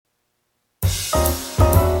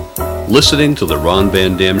Listening to the Ron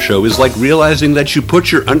Van Dam Show is like realizing that you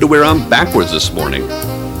put your underwear on backwards this morning.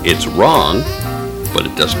 It's wrong, but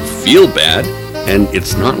it doesn't feel bad, and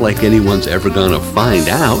it's not like anyone's ever gonna find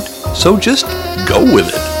out, so just go with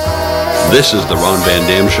it. This is the Ron Van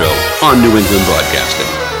Dam Show on New England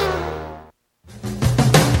Broadcasting.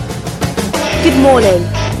 Good morning,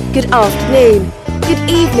 good afternoon, good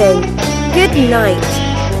evening, good night.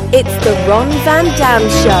 It's the Ron Van Dam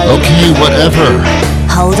Show. Okay, whatever.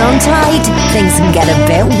 Hold on tight, things can get a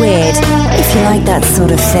bit weird, if you like that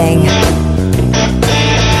sort of thing.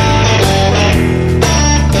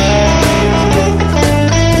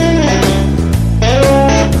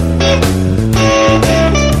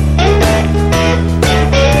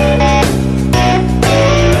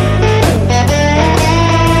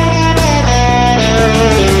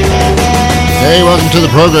 Hey, welcome to the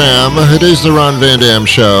program. It is the Ron Van Dam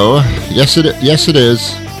Show. Yes, it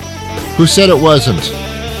is. Who said it wasn't?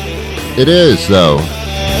 It is, though.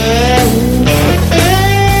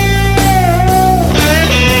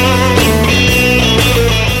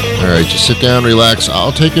 All right, just sit down, relax.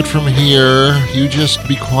 I'll take it from here. You just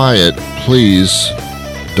be quiet, please.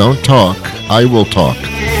 Don't talk. I will talk.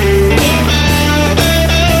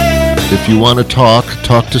 If you want to talk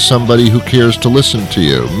to somebody who cares to listen to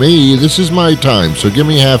you. Me, this is my time, so give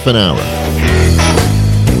me half an hour.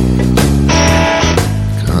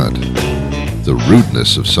 God, the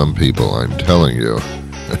rudeness of some people, I'm telling you.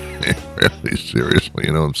 Really, seriously,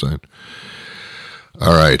 you know what I'm saying?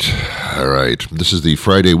 All right. This is the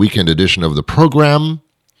Friday weekend edition of the program.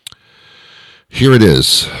 Here it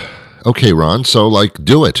is. Okay, Ron, so,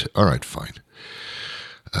 do it. All right, fine.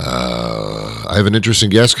 I have an interesting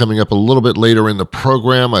guest coming up a little bit later in the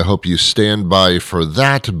program. I hope you stand by for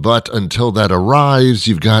that. But until that arrives,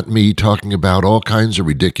 you've got me talking about all kinds of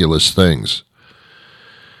ridiculous things.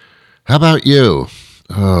 How about you?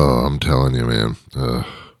 Oh, I'm telling you, man.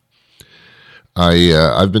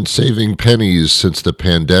 I've been saving pennies since the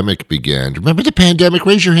pandemic began. Remember the pandemic?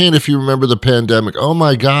 Raise your hand if you remember the pandemic. Oh,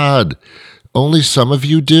 my God. Only some of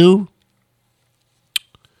you do?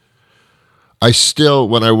 I still,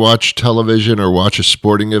 when I watch television or watch a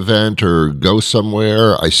sporting event or go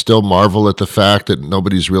somewhere, I still marvel at the fact that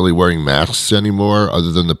nobody's really wearing masks anymore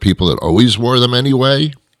other than the people that always wore them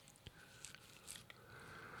anyway.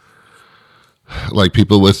 Like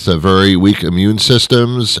people with very weak immune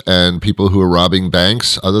systems and people who are robbing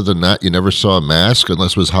banks. Other than that, you never saw a mask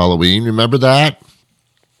unless it was Halloween. Remember that?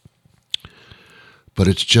 But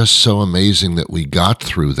it's just so amazing that we got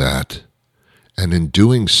through that. And in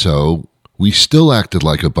doing so, we still acted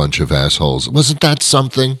like a bunch of assholes. Wasn't that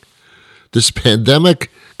something? This pandemic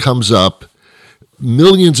comes up.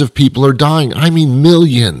 Millions of people are dying. I mean,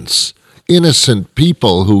 millions. Innocent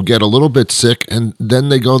people who get a little bit sick and then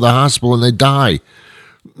they go to the hospital and they die.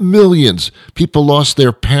 Millions. People lost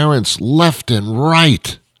their parents left and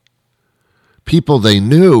right. People they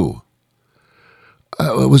knew.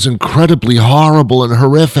 It was incredibly horrible and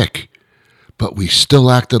horrific. But we still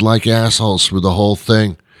acted like assholes through the whole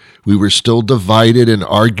thing. We were still divided and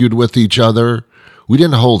argued with each other. We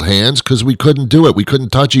didn't hold hands because we couldn't do it. We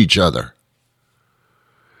couldn't touch each other.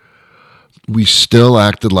 We still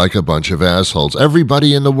acted like a bunch of assholes.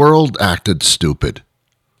 Everybody in the world acted stupid.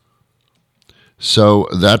 So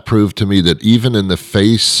that proved to me that even in the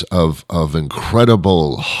face of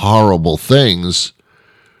incredible, horrible things,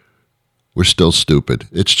 we're still stupid.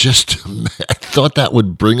 It's just, I thought that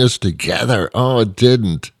would bring us together. Oh, it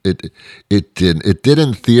didn't. It didn't. It did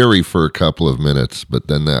in theory for a couple of minutes, but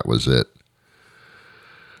then that was it.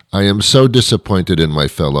 I am so disappointed in my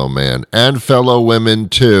fellow man, and fellow women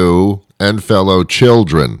too, and fellow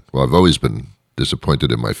children. Well, I've always been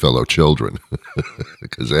disappointed in my fellow children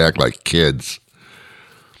because they act like kids.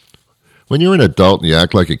 When you're an adult and you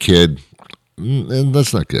act like a kid,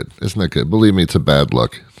 that's not good. It's not good. Believe me, it's a bad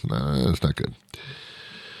look. No, it's not good.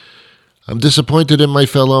 I'm disappointed in my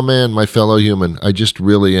fellow man, my fellow human. I just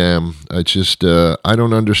really am. I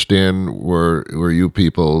don't understand where you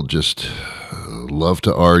people just love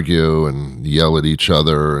to argue and yell at each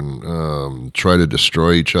other and try to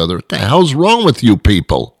destroy each other. What the hell's wrong with you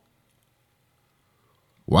people?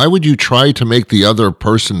 Why would you try to make the other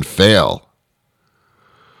person fail?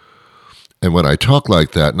 And when I talk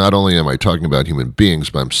like that, not only am I talking about human beings,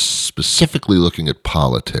 but I'm specifically looking at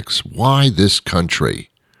politics. Why this country?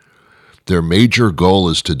 Their major goal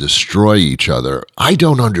is to destroy each other. I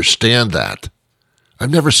don't understand that. I've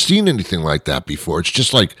never seen anything like that before. It's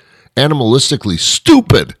just like animalistically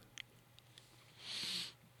stupid.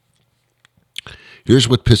 Here's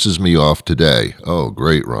what pisses me off today. Oh,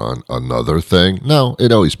 great, Ron. Another thing? No,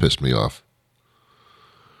 it always pissed me off.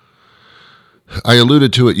 I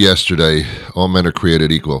alluded to it yesterday. All men are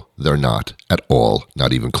created equal. They're not at all,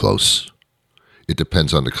 not even close. It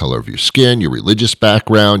depends on the color of your skin, your religious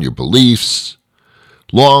background, your beliefs.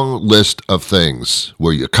 Long list of things.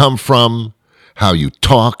 Where you come from, how you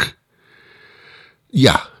talk.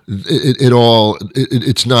 Yeah,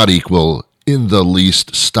 it's not equal in the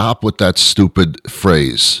least. Stop with that stupid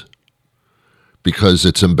phrase, because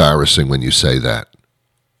it's embarrassing when you say that.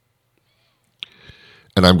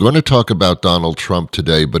 And I'm going to talk about Donald Trump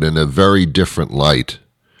today, but in a very different light.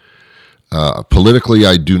 Politically,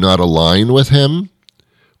 I do not align with him,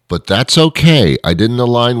 but that's okay. I didn't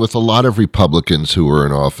align with a lot of Republicans who were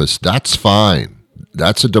in office. That's fine.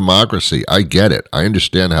 That's a democracy. I get it. I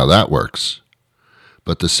understand how that works.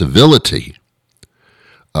 But the civility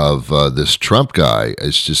of this Trump guy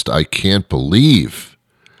is just, I can't believe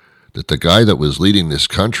that the guy that was leading this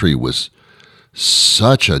country was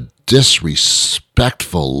such a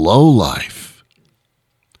disrespectful lowlife.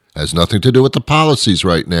 Has nothing to do with the policies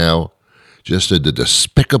right now, just a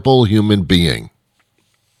despicable human being.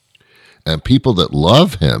 And people that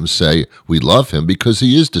love him say, we love him because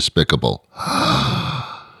he is despicable.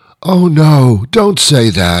 Oh no, don't say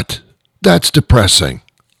that. That's depressing.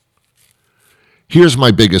 Here's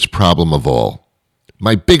my biggest problem of all.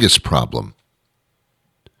 My biggest problem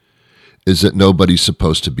is that nobody's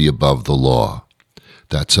supposed to be above the law.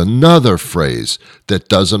 That's another phrase that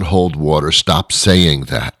doesn't hold water. Stop saying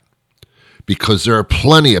that. Because there are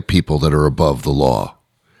plenty of people that are above the law.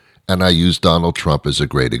 And I use Donald Trump as a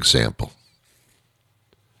great example.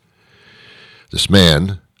 This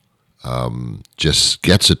man just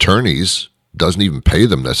gets attorneys, doesn't even pay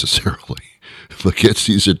them necessarily, but gets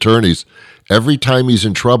these attorneys every time he's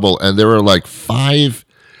in trouble. And there are like 5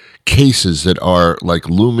 cases that are like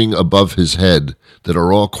looming above his head that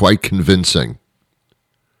are all quite convincing.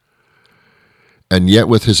 And yet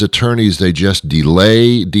with his attorneys, they just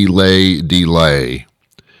delay.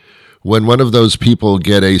 When one of those people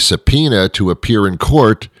get a subpoena to appear in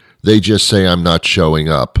court, they just say, I'm not showing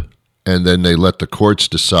up. And then they let the courts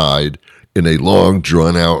decide in a long,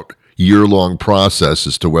 drawn-out, year-long process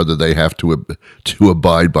as to whether they have to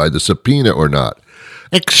abide by the subpoena or not.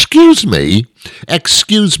 Excuse me.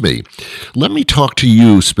 Let me talk to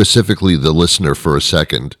you, specifically the listener, for a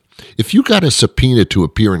second. If you got a subpoena to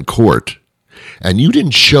appear in court and you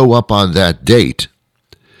didn't show up on that date,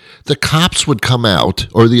 the cops would come out,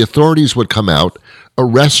 or the authorities would come out,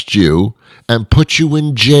 arrest you, and put you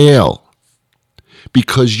in jail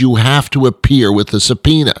because you have to appear with a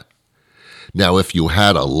subpoena. Now, if you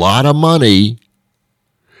had a lot of money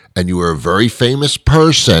and you were a very famous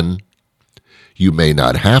person, you may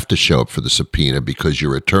not have to show up for the subpoena because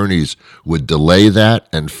your attorneys would delay that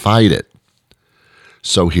and fight it.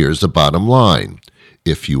 So here's the bottom line.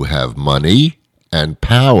 If you have money and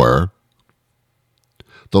power,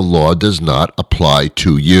 the law does not apply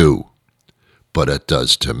to you, but it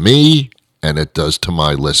does to me and it does to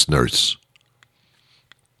my listeners.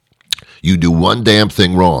 You do one damn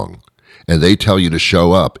thing wrong, and they tell you to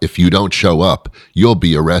show up. If you don't show up, you'll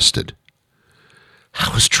be arrested.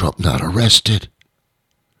 How is Trump not arrested?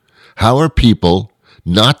 How are people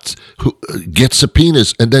not who get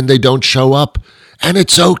subpoenas and then they don't show up, and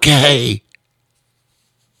it's okay?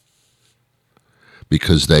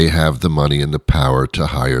 Because they have the money and the power to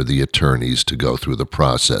hire the attorneys to go through the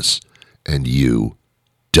process, and you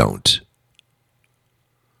don't.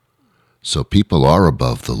 So people are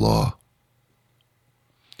above the law.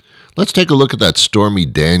 Let's take a look at that Stormy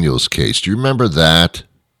Daniels case. Do you remember that?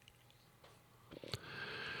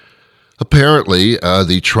 Apparently,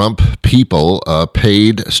 the Trump people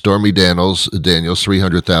paid Stormy Daniels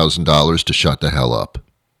 $300,000 to shut the hell up.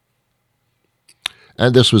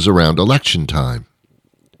 And this was around election time.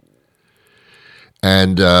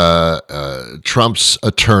 And Trump's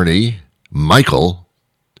attorney, Michael,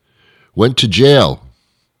 went to jail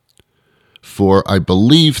for, I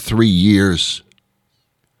believe, 3 years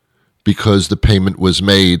because the payment was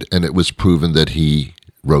made and it was proven that he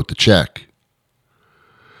wrote the check.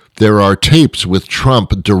 There are tapes with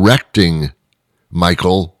Trump directing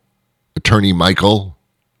Michael, attorney Michael,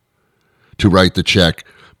 to write the check,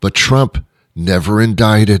 but Trump never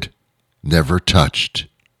indicted, never touched.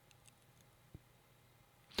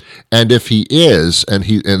 And if he is, and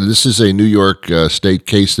this is a New York state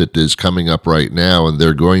case that is coming up right now, and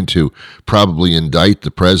they're going to probably indict the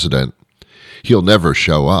president, he'll never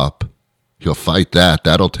show up. He'll fight that.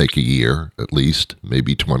 That'll take a year, at least,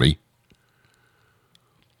 maybe 20.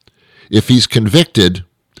 If he's convicted,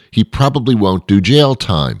 he probably won't do jail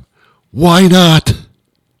time. Why not?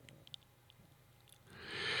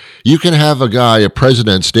 You can have a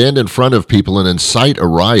president, stand in front of people and incite a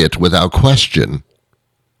riot without question,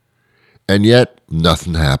 and yet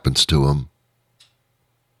nothing happens to him.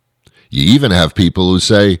 You even have people who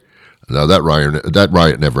say, no, that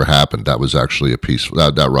riot never happened. That was actually a peaceful,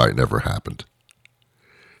 that riot never happened.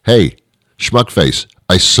 Hey, schmuckface,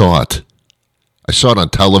 I saw it. I saw it on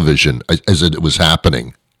television as it was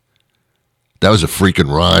happening. That was a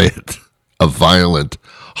freaking riot, a violent,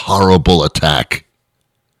 horrible attack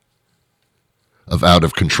of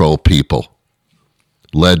out-of-control people,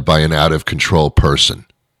 led by an out-of-control person.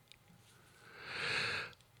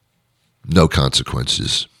 No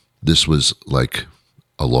consequences. This was like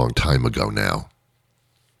a long time ago now.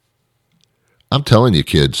 I'm telling you,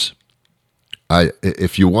 kids,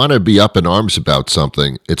 if you want to be up in arms about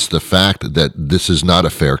something, it's the fact that this is not a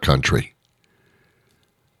fair country.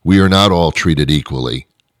 We are not all treated equally.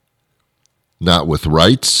 Not with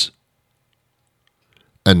rights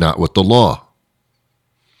and not with the law.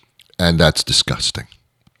 And that's disgusting.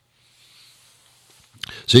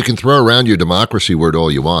 So you can throw around your democracy word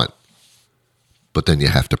all you want, but then you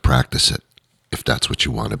have to practice it if that's what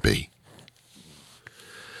you want to be.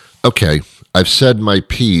 Okay, I've said my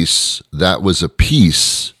piece. That was a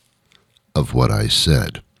piece of what I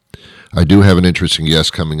said. I do have an interesting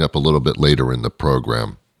guest coming up a little bit later in the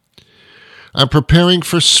program. I'm preparing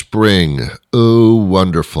for spring. Oh,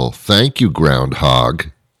 wonderful. Thank you, groundhog.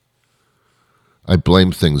 I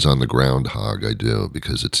blame things on the groundhog, I do,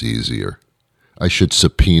 because it's easier. I should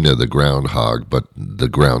subpoena the groundhog, but the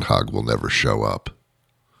groundhog will never show up.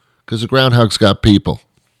 Because the groundhog's got people.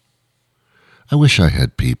 I wish I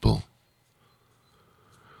had people.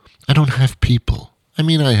 I don't have people. I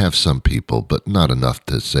mean, I have some people, but not enough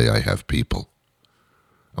to say I have people.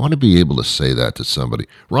 I want to be able to say that to somebody.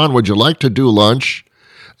 Ron, would you like to do lunch?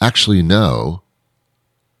 Actually, no.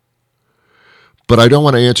 But I don't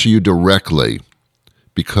want to answer you directly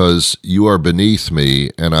because you are beneath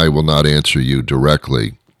me and I will not answer you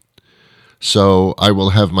directly. So I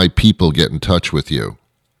will have my people get in touch with you.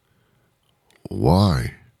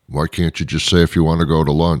 Why? Why can't you just say if you want to go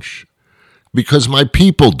to lunch? Because my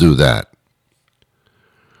people do that.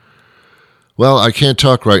 Well, I can't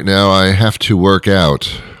talk right now. I have to work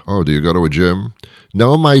out. Oh, do you go to a gym?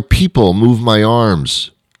 No, my people move my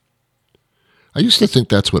arms. I used to think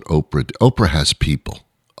that's what Oprah did. Oprah has people,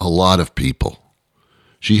 a lot of people.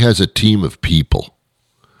 She has a team of people.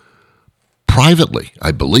 Privately,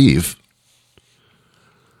 I believe.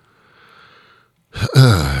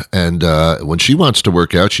 And when she wants to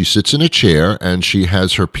work out, she sits in a chair and she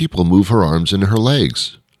has her people move her arms and her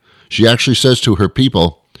legs. She actually says to her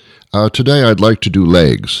people, today I'd like to do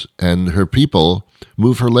legs. And her people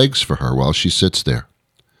move her legs for her while she sits there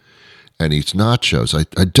and eats nachos.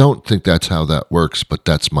 I don't think that's how that works, but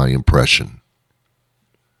that's my impression.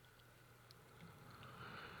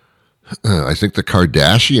 I think the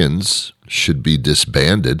Kardashians should be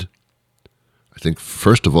disbanded. I think,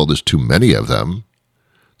 first of all, there's too many of them.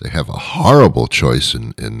 They have a horrible choice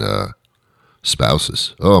in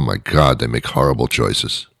spouses. Oh, my God, they make horrible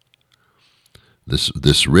choices.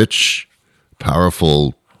 This rich,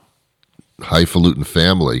 powerful, highfalutin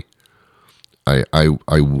family, I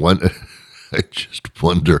just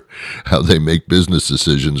wonder how they make business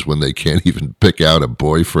decisions when they can't even pick out a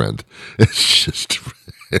boyfriend. It's just,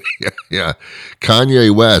 yeah.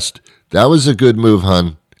 Kanye West, that was a good move,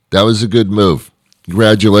 hon. That was a good move.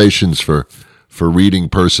 Congratulations for reading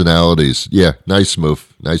personalities. Yeah, nice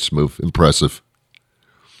move. Impressive.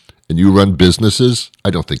 And you run businesses? I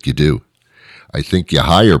don't think you do. I think you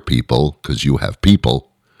hire people because you have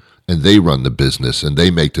people, and they run the business, and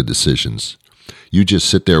they make the decisions. You just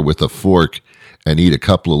sit there with a fork and eat a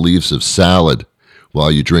couple of leaves of salad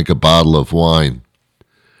while you drink a bottle of wine.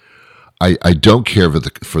 I don't care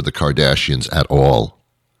for the Kardashians at all.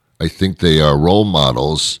 I think they are role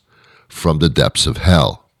models from the depths of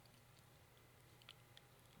hell.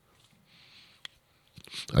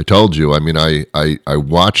 I told you, I mean, I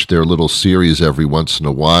watch their little series every once in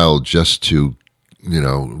a while just to,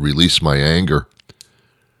 release my anger.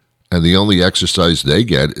 And the only exercise they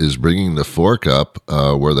get is bringing the fork up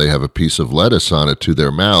where they have a piece of lettuce on it to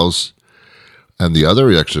their mouths. And the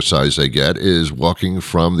other exercise they get is walking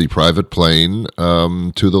from the private plane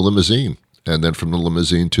to the limousine, and then from the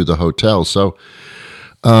limousine to the hotel. So,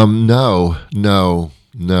 no.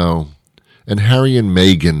 And Harry and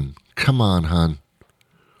Meghan, come on, hon.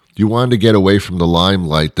 You wanted to get away from the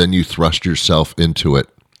limelight, then you thrust yourself into it.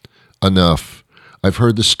 Enough. I've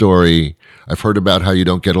heard the story. I've heard about how you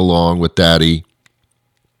don't get along with Daddy.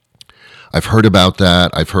 I've heard about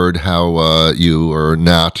that. I've heard how you are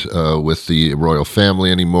not with the royal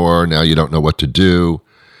family anymore. Now you don't know what to do.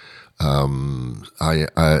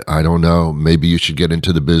 I don't know. Maybe you should get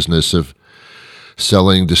into the business of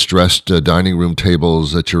selling distressed dining room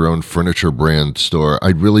tables at your own furniture brand store. I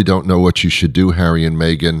really don't know what you should do, Harry and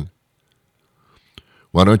Meghan.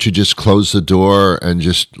 Why don't you just close the door and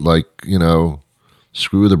just, like,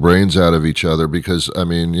 screw the brains out of each other? Because, I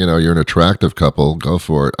mean, you're an attractive couple. Go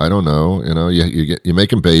for it. I don't know. You're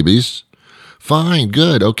making babies. Fine,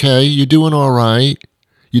 good, okay. You're doing all right.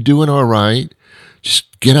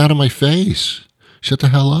 Just get out of my face. Shut the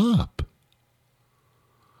hell up.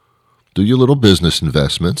 Do your little business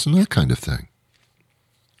investments and that kind of thing.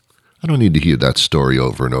 I don't need to hear that story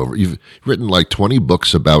over and over. You've written like 20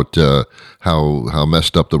 books about how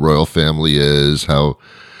messed up the royal family is, how...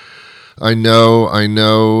 I know,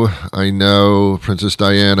 Princess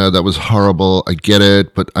Diana, that was horrible. I get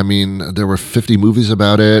it, but I mean, there were 50 movies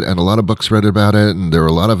about it and a lot of books read about it, and there were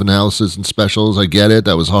a lot of analysis and specials. I get it,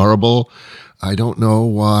 that was horrible. I don't know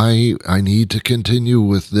why I need to continue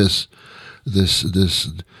with this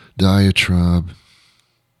diatribe.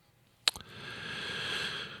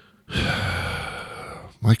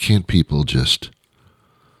 Why can't people just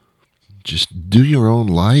do your own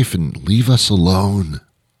life and leave us alone?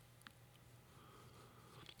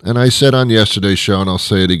 And I said on yesterday's show, and I'll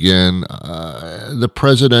say it again, the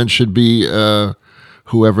president should be,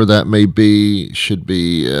 whoever that may be, should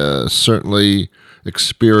be certainly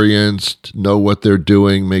experienced, know what they're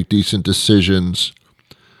doing, make decent decisions.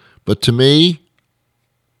 But to me,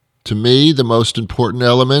 the most important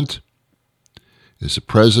element is a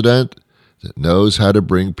president that knows how to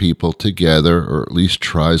bring people together, or at least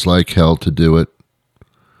tries like hell to do it.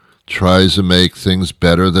 Tries to make things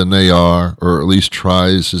better than they are, or at least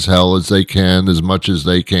tries as hell as they can, as much as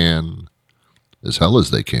they can. As hell as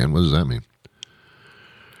they can, what does that mean?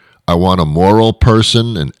 I want a moral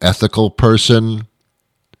person, an ethical person,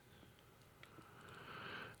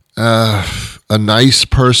 a nice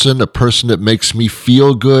person, a person that makes me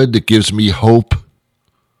feel good, that gives me hope,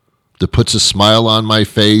 that puts a smile on my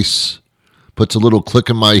face, puts a little click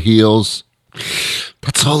in my heels.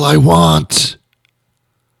 That's all I want.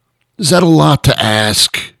 Is that a lot to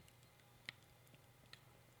ask?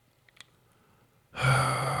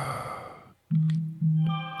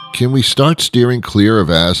 Can we start steering clear of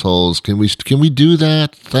assholes? Can we do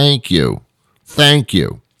that? Thank you.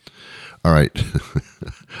 All right.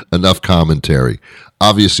 Enough commentary.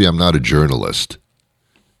 Obviously, I'm not a journalist.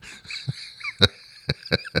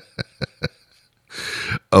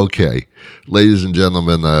 Okay. Ladies and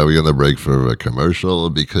gentlemen, we're going to break for a commercial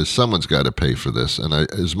because someone's got to pay for this. And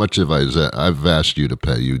as much as I've asked you to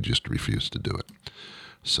pay, you just refuse to do it.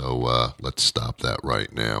 So let's stop that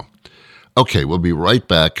right now. Okay, we'll be right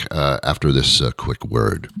back after this quick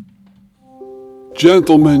word.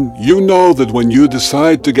 Gentlemen, you know that when you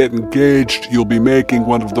decide to get engaged, you'll be making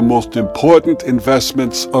one of the most important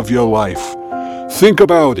investments of your life. Think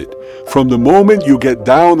about it. From the moment you get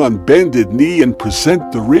down on bended knee and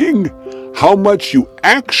present the ring, how much you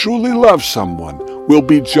actually love someone will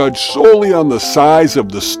be judged solely on the size of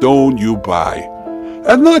the stone you buy.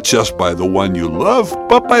 And not just by the one you love,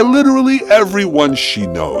 but by literally everyone she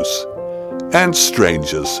knows. And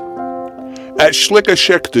strangers. At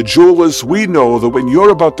Schlickerschechter Jewelers, we know that when you're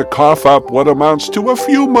about to cough up what amounts to a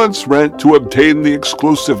few months' rent to obtain the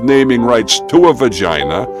exclusive naming rights to a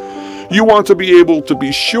vagina, you want to be able to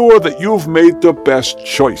be sure that you've made the best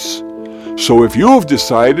choice. So if you've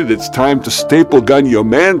decided it's time to staple gun your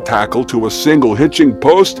man tackle to a single hitching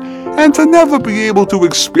post and to never be able to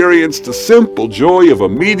experience the simple joy of a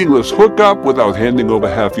meaningless hookup without handing over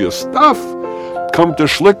half your stuff, come to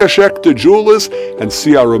Schlickerschechter Jewelers and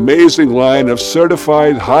see our amazing line of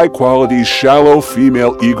certified high-quality shallow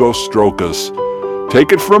female ego strokers.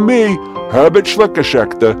 Take it from me, Herbert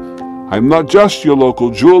Schlickerschechter. I'm not just your local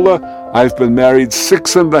jeweler. I've been married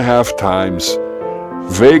 6.5 times.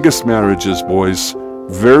 Vegas marriages, boys.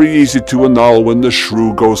 Very easy to annul when the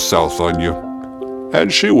shrew goes south on you.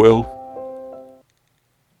 And she will.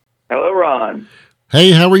 Hello, Ron.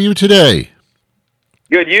 Hey, how are you today?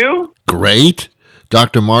 Good, you? Great.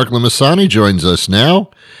 Dr. Mark Limasani joins us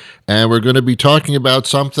now, and we're going to be talking about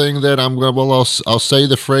something that I'll say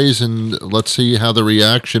the phrase and let's see how the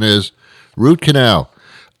reaction is. Root canal.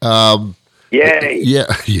 Yay. Yeah,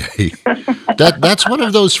 yay. That's one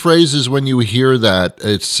of those phrases when you hear that,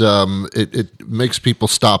 it's it makes people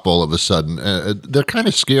stop all of a sudden. They're kind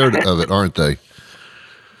of scared of it, aren't they?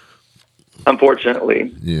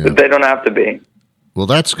 Unfortunately. Yeah. But they don't have to be. Well,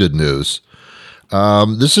 that's good news.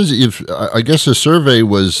 I guess a survey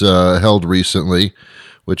was held recently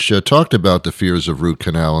which talked about the fears of root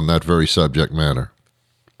canal and that very subject matter.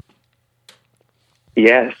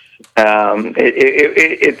 Yes.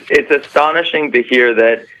 It's astonishing to hear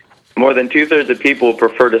that more than 2/3 of people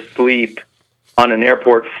prefer to sleep on an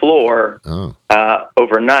airport floor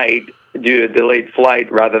overnight due to delayed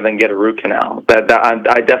flight rather than get a root canal.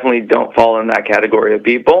 I definitely don't fall in that category of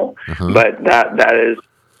people, but that is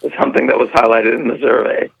something that was highlighted in the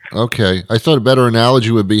survey. Okay. I thought a better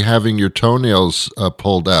analogy would be having your toenails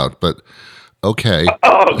pulled out, but okay.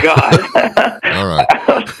 Oh, God. All right.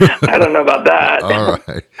 I don't know about that. All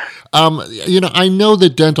right. I know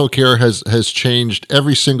that dental care has changed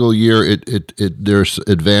every single year. There's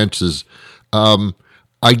advances.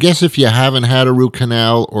 I guess if you haven't had a root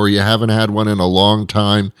canal or you haven't had one in a long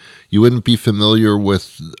time, you wouldn't be familiar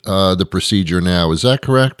with the procedure now. Is that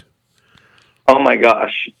correct? Oh my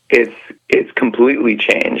gosh, it's completely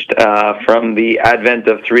changed from the advent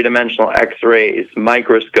of three-dimensional X-rays,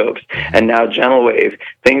 microscopes, and now GentleWave.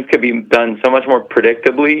 Things could be done so much more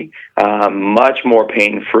predictably, much more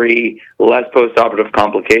pain-free, less post-operative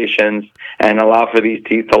complications, and allow for these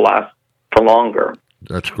teeth to last for longer.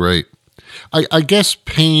 That's great. I guess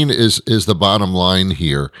pain is the bottom line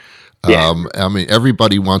here. Yeah. I mean,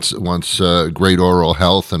 everybody wants great oral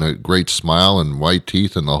health and a great smile and white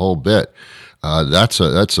teeth and the whole bit. That's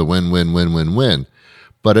a win.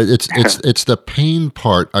 But it's the pain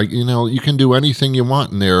part. You can do anything you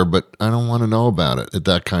want in there, but I don't want to know about it.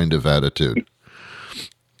 That kind of attitude.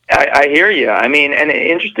 I hear you. I mean, and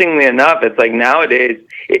interestingly enough, it's like nowadays.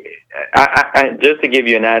 I just to give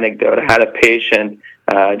you an anecdote, I had a patient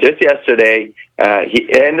just yesterday. He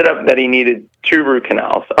ended up that he needed 2 root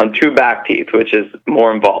canals on 2 back teeth, which is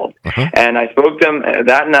more involved. And I spoke to him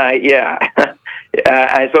that night. Yeah.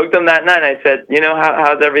 I spoke to him that night. I said,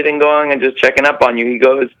 how's everything going? And just checking up on you. He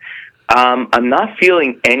goes, I'm not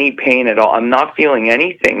feeling any pain at all. I'm not feeling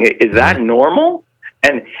anything. Is that normal?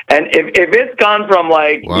 And if it's gone from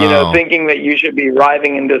thinking that you should be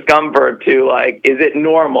writhing in discomfort to is it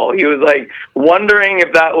normal? He was wondering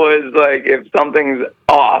if that was if something's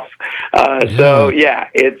off. So yeah,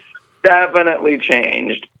 it's definitely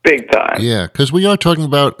changed big time. Yeah, because we are talking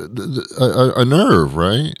about a nerve,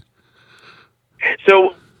 right?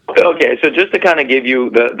 So, okay, so just to kind of give you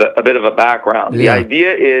a bit of a background, the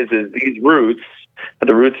idea is these roots,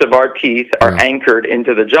 the roots of our teeth, are anchored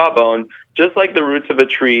into the jawbone, just like the roots of a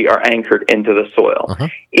tree are anchored into the soil.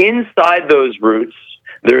 Inside those roots,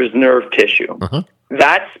 there's nerve tissue.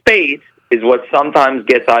 That space is what sometimes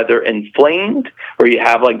gets either inflamed, or you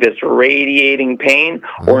have this radiating pain,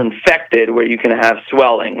 or infected, where you can have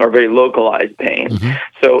swelling or very localized pain.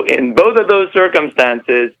 So in both of those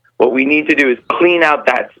circumstances, what we need to do is clean out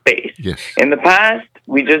that space. Yes. In the past,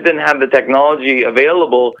 we just didn't have the technology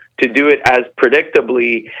available to do it as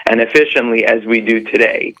predictably and efficiently as we do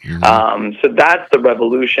today. So that's the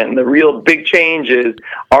revolution. The real big change is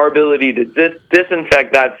our ability to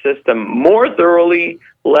disinfect that system more thoroughly,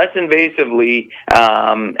 less invasively,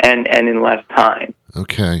 and in less time.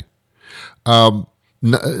 Okay.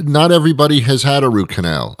 Not everybody has had a root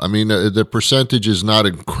canal. I mean, the percentage is not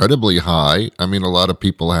incredibly high. I mean, a lot of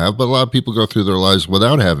people have, but a lot of people go through their lives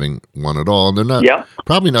without having one at all, and they're not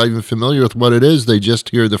probably not even familiar with what it is. They just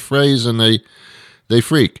hear the phrase and they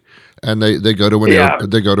freak, and they go to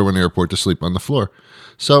an airport to sleep on the floor.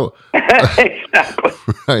 So exactly.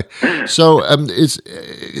 Right. So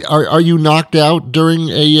are you knocked out during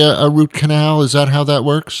a root canal? Is that how that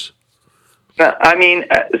works? I mean,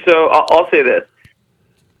 so I'll say this.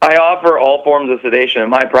 I offer all forms of sedation in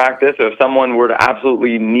my practice. So if someone were to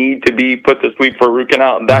absolutely need to be put to sleep for a root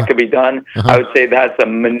canal, that could be done. I would say that's a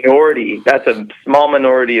minority. That's a small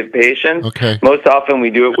minority of patients. Okay. Most often we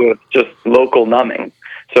do it with just local numbing.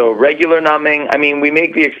 So regular numbing, I mean, we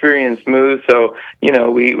make the experience smooth. So,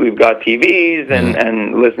 we've got TVs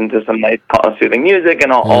and listen to some nice soothing music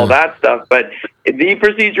and all that stuff. But the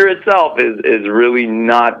procedure itself is really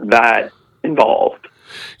not that involved.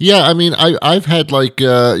 Yeah, I mean, I've had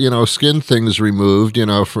skin things removed,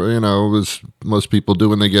 as most people do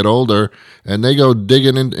when they get older, and they go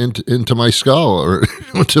digging into my skull or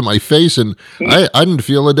into my face, and I didn't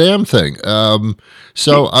feel a damn thing.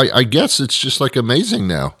 So I guess it's just amazing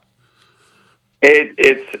now.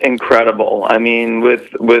 It's incredible. I mean, with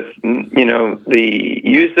the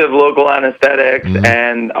use of local anesthetics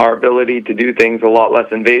and our ability to do things a lot less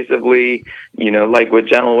invasively, like with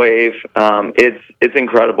GentleWave, it's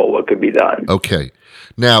incredible what could be done. Okay.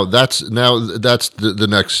 Now that's the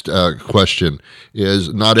next question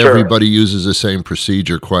is not everybody uses the same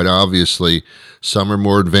procedure. Quite obviously, some are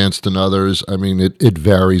more advanced than others. I mean, it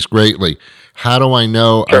varies greatly. How do I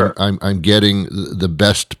know I'm getting the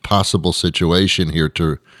best possible situation here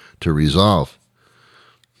to resolve?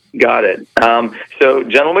 Got it. So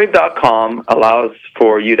GentleWave.com allows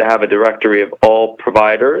for you to have a directory of all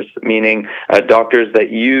providers, meaning doctors that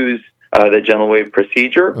use the GentleWave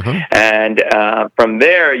procedure. And from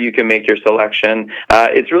there, you can make your selection.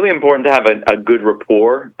 It's really important to have a good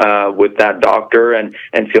rapport with that doctor and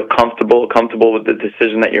feel comfortable with the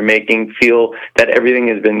decision that you're making, feel that everything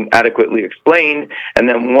has been adequately explained. And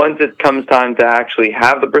then once it comes time to actually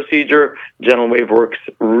have the procedure, GentleWave works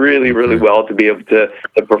really, really well to be able to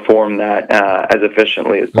perform that as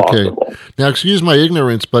efficiently as possible. Now, excuse my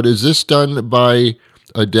ignorance, but is this done by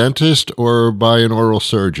a dentist or by an oral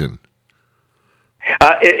surgeon?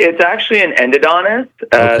 It's actually an endodontist.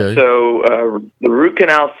 So the root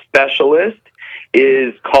canal specialist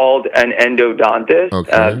is called an endodontist.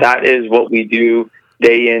 That is what we do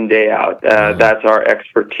day in, day out. That's our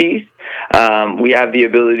expertise. We have the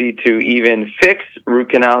ability to even fix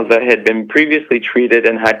root canals that had been previously treated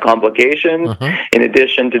and had complications, in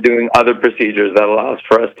addition to doing other procedures that allows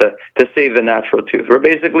for us to save the natural tooth. We're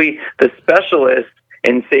basically the specialist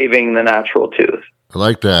in saving the natural tooth. I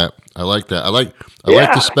like that. I like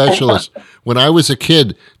the specialists. When I was a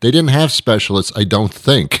kid, they didn't have specialists, I don't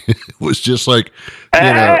think. It was just like,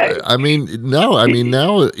 now,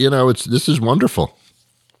 this is wonderful.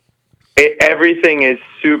 Everything is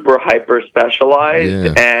super hyper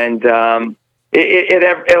specialized, and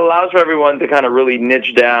it allows for everyone to kind of really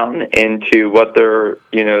niche down into what their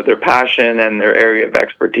passion and their area of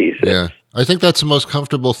expertise is. Yeah. I think that's the most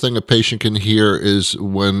comfortable thing a patient can hear is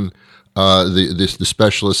when the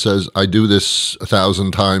specialist says, I do this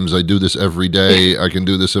 1,000 times. I do this every day. I can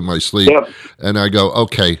do this in my sleep. Yep. And I go,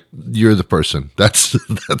 okay, you're the person. That's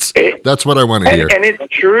what I want to hear. And it's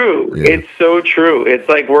true. Yeah. It's so true. It's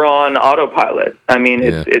like we're on autopilot. I mean,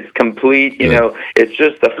 it's complete, it's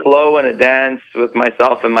just a flow and a dance with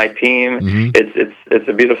myself and my team. It's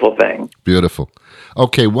a beautiful thing. Beautiful.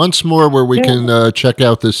 Okay. Once more where we can check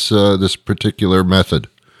out this particular method.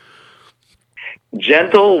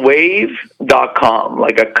 GentleWave.com,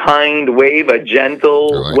 like a kind wave, a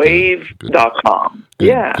gentle wave.com.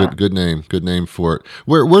 Yeah. Good name. Good name for it.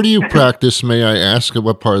 Where do you practice, may I ask?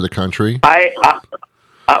 What part of the country? I'm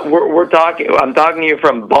talking to you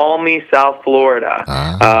from balmy South Florida.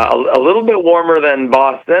 A little bit warmer than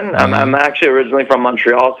Boston. I'm actually originally from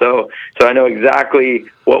Montreal, so I know exactly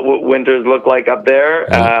what winters look like up there.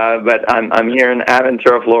 But I'm here in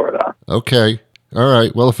Aventura, Florida. Okay. All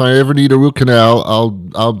right. Well, if I ever need a root canal,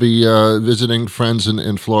 I'll be visiting friends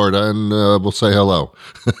in Florida, and we'll say hello.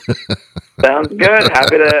 Sounds good.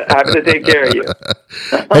 Happy to take care of you.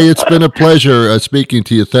 Hey, it's been a pleasure speaking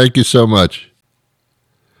to you. Thank you so much.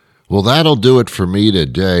 Well, that'll do it for me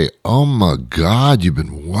today. Oh my God, you've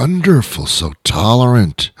been wonderful. So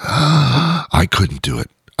tolerant. I couldn't do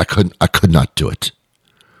it. I could not do it.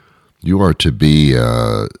 You are to be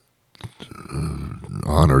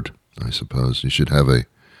honored. I suppose you should have a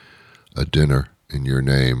dinner in your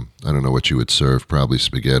name. I don't know what you would serve, probably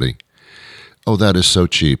spaghetti. Oh, that is so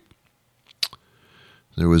cheap.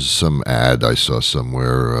 There was some ad I saw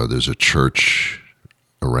somewhere. There's a church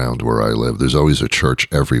around where I live. There's always a church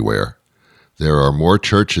everywhere. There are more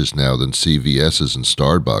churches now than CVS's and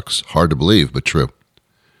Starbucks. Hard to believe, but true.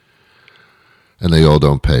 And they all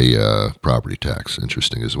don't pay property tax.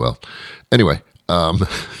 Interesting as well. Anyway,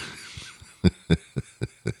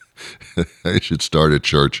 I should start a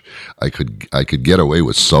church. I could get away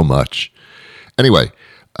with so much. Anyway,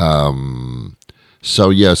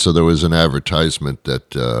 so there was an advertisement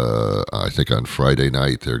that I think on Friday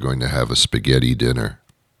night they're going to have a spaghetti dinner.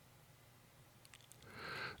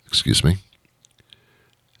 Excuse me?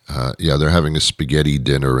 They're having a spaghetti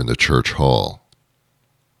dinner in the church hall.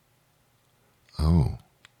 Oh.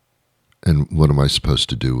 And what am I supposed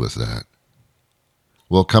to do with that?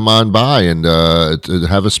 Well, come on by and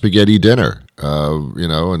have a spaghetti dinner,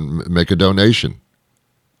 and make a donation.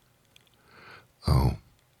 Oh,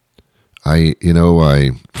 I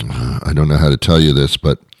don't know how to tell you this,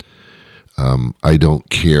 but I don't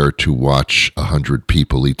care to watch 100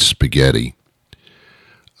 people eat spaghetti.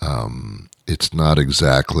 It's not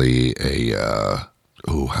exactly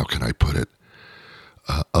how can I put it?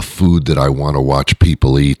 A food that I want to watch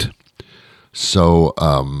people eat. So,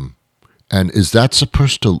 and is that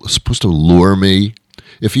supposed to lure me?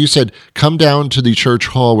 If you said, come down to the church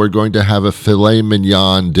hall, we're going to have a filet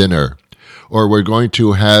mignon dinner, or we're going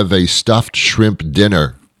to have a stuffed shrimp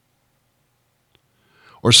dinner,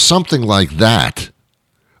 or something like that,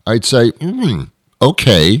 I'd say,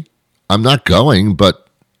 okay, I'm not going, but,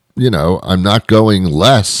 I'm not going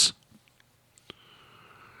less.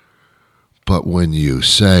 But when you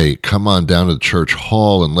say, come on down to the church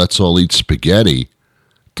hall and let's all eat spaghetti,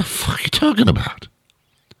 what the fuck are you talking about?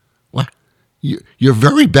 You're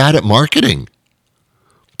very bad at marketing.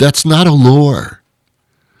 That's not a lure.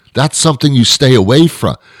 That's something you stay away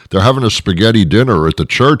from. They're having a spaghetti dinner at the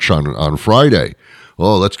church on Friday.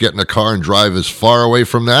 Oh, let's get in a car and drive as far away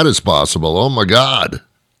from that as possible. Oh, my God.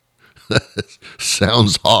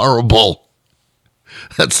 Sounds horrible.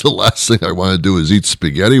 That's the last thing I want to do is eat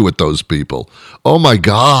spaghetti with those people. Oh, my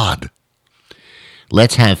God.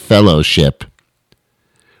 Let's have fellowship.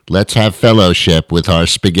 Let's have fellowship with our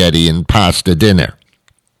spaghetti and pasta dinner.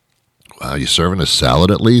 Wow, you serving a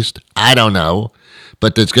salad at least? I don't know.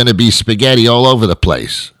 But there's going to be spaghetti all over the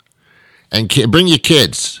place. And bring your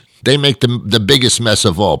kids. They make the biggest mess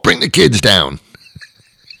of all. Bring the kids down.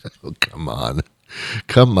 Oh, come on.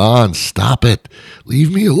 Come on, stop it.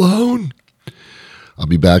 Leave me alone. I'll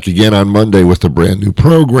be back again on Monday with a brand new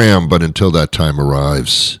program, but until that time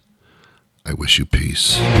arrives, I wish you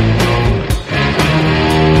peace.